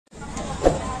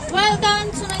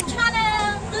welcome to my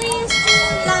channel. Please do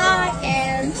like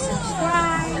and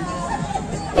subscribe.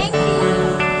 Thank you.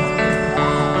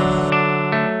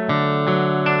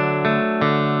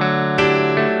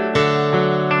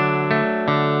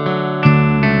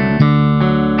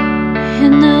 He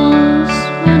knows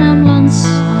when I'm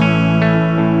lonesome,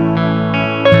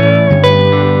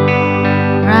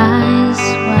 rise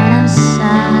when I'm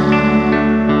sad.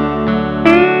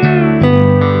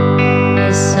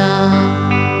 He's up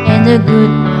in the good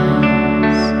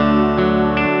times,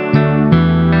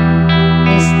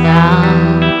 he's down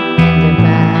in the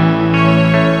bad.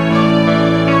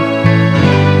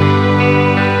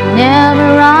 Never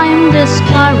I'm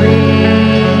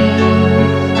discouraged,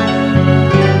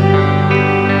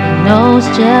 knows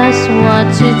just what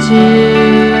to do,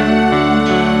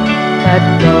 but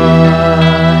boy,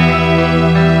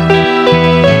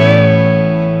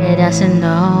 he doesn't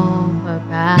know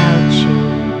about you.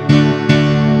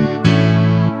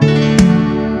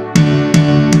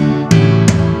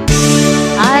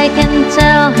 I can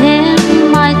tell him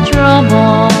my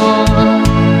troubles,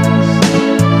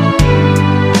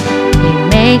 he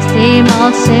makes them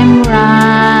all seem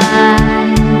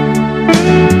right.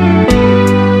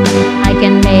 I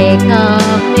can make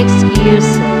up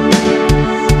excuses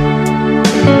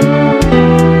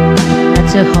not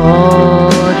to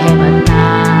hold him at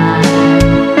night.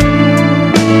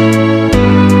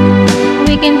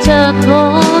 We can talk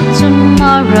all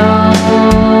tomorrow,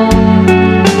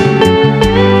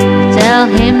 tell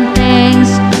him things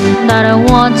that I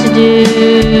want to do,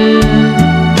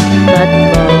 but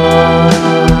boy,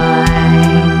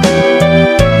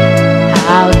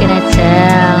 how can I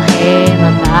tell him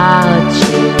about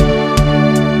you?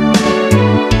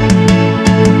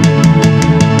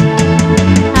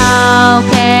 How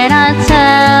can I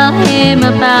tell him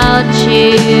about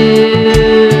you?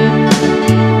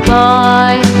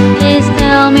 Boy, please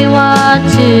tell me what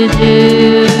to do.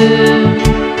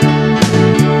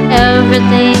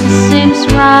 Everything seems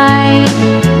right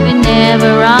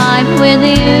whenever I'm with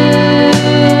you.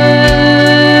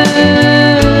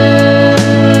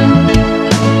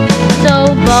 So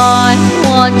boy,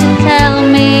 won't you tell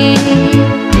me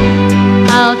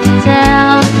how to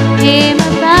tell him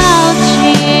about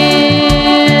you?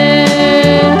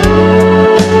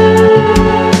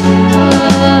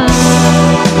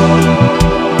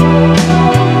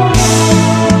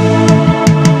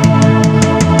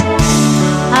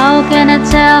 How can I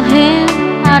tell him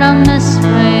I don't miss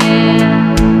him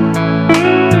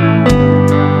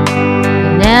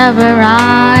whenever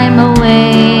I'm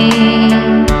away?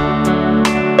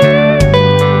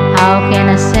 How can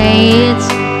I say it's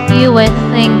you I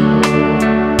think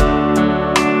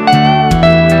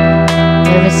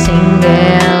every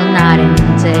single night and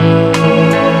day?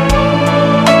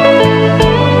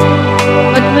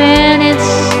 But when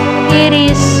it's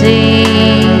easy,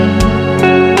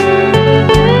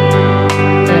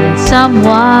 telling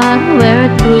someone we're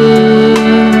through,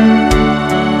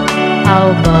 oh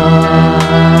boy,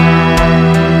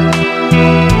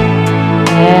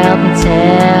 help me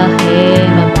tell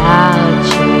him about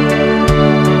you.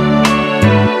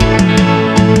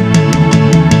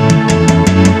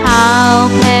 How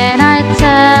can I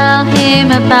tell him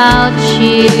about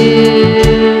you?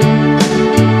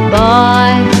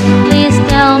 Boy, please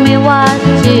tell me what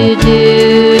to do.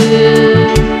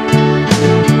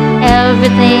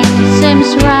 Everything seems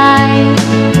right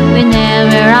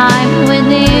whenever I'm with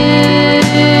you.